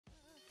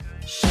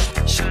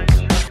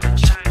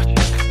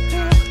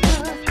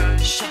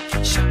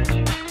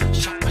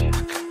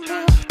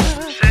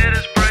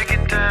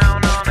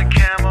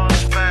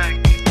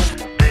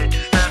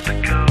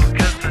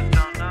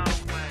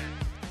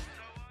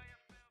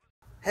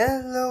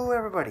Hello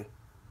everybody,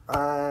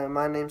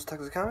 my name's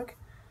Toxicomic,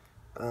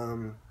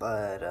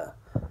 but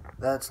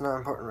that's not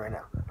important right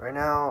now. Right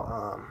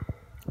now,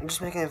 I'm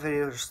just making a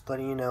video just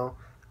letting you know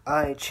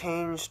I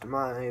changed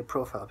my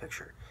profile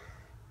picture.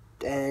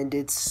 And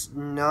it's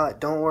not,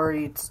 don't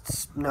worry,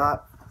 it's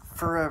not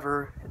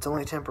forever, it's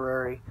only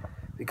temporary,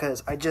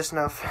 because I just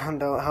now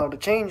found out how to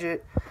change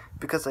it,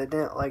 because I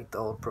didn't like the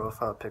old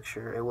profile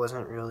picture. It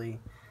wasn't really,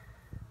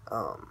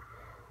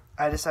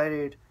 I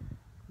decided,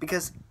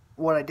 because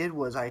what I did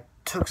was I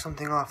took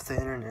something off the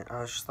internet. I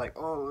was just like,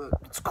 oh,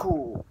 it's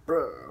cool,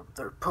 bro,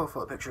 their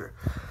profile picture.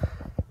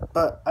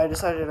 But I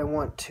decided I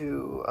want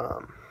to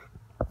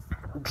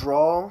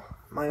draw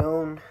my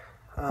own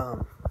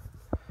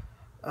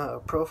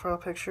profile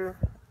picture,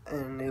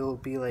 and it will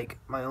be like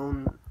my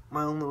own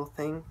little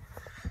thing.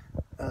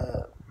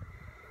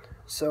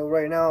 So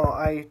right now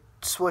I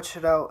switch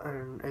it out,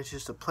 and it's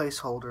just a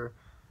placeholder.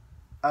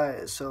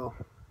 So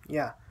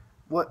yeah,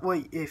 what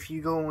if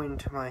you go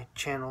into my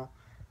channel,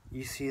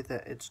 you see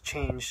that it's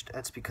changed.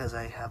 That's because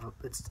I have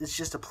it's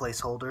just a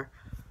placeholder.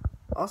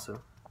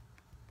 Also,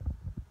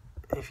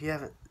 if you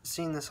haven't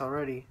seen this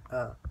already,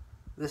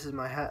 this is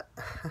my hat.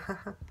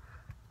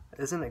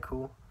 Isn't it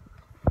cool?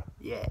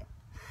 Yeah.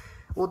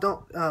 Well,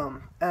 don't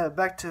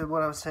back to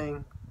what I was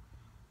saying.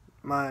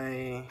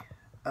 My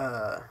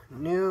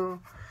new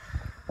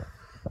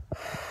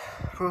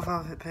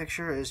profile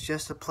picture is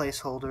just a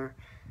placeholder.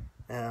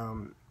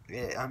 I'm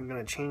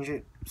gonna change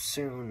it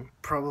soon,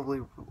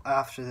 probably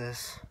after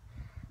this.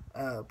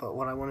 But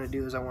what I want to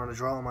do is I want to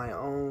draw my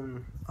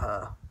own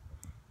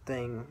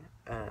thing,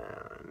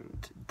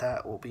 and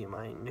that will be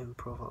my new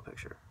profile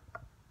picture.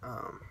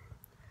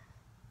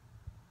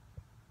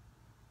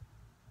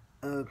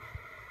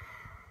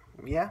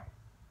 Yeah,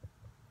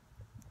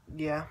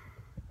 yeah,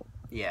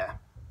 yeah.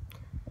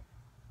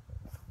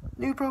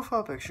 New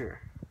profile picture.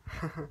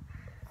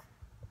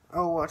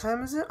 Oh, what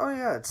time is it? Oh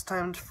yeah, it's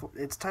time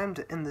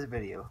to end the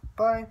video.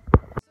 Bye.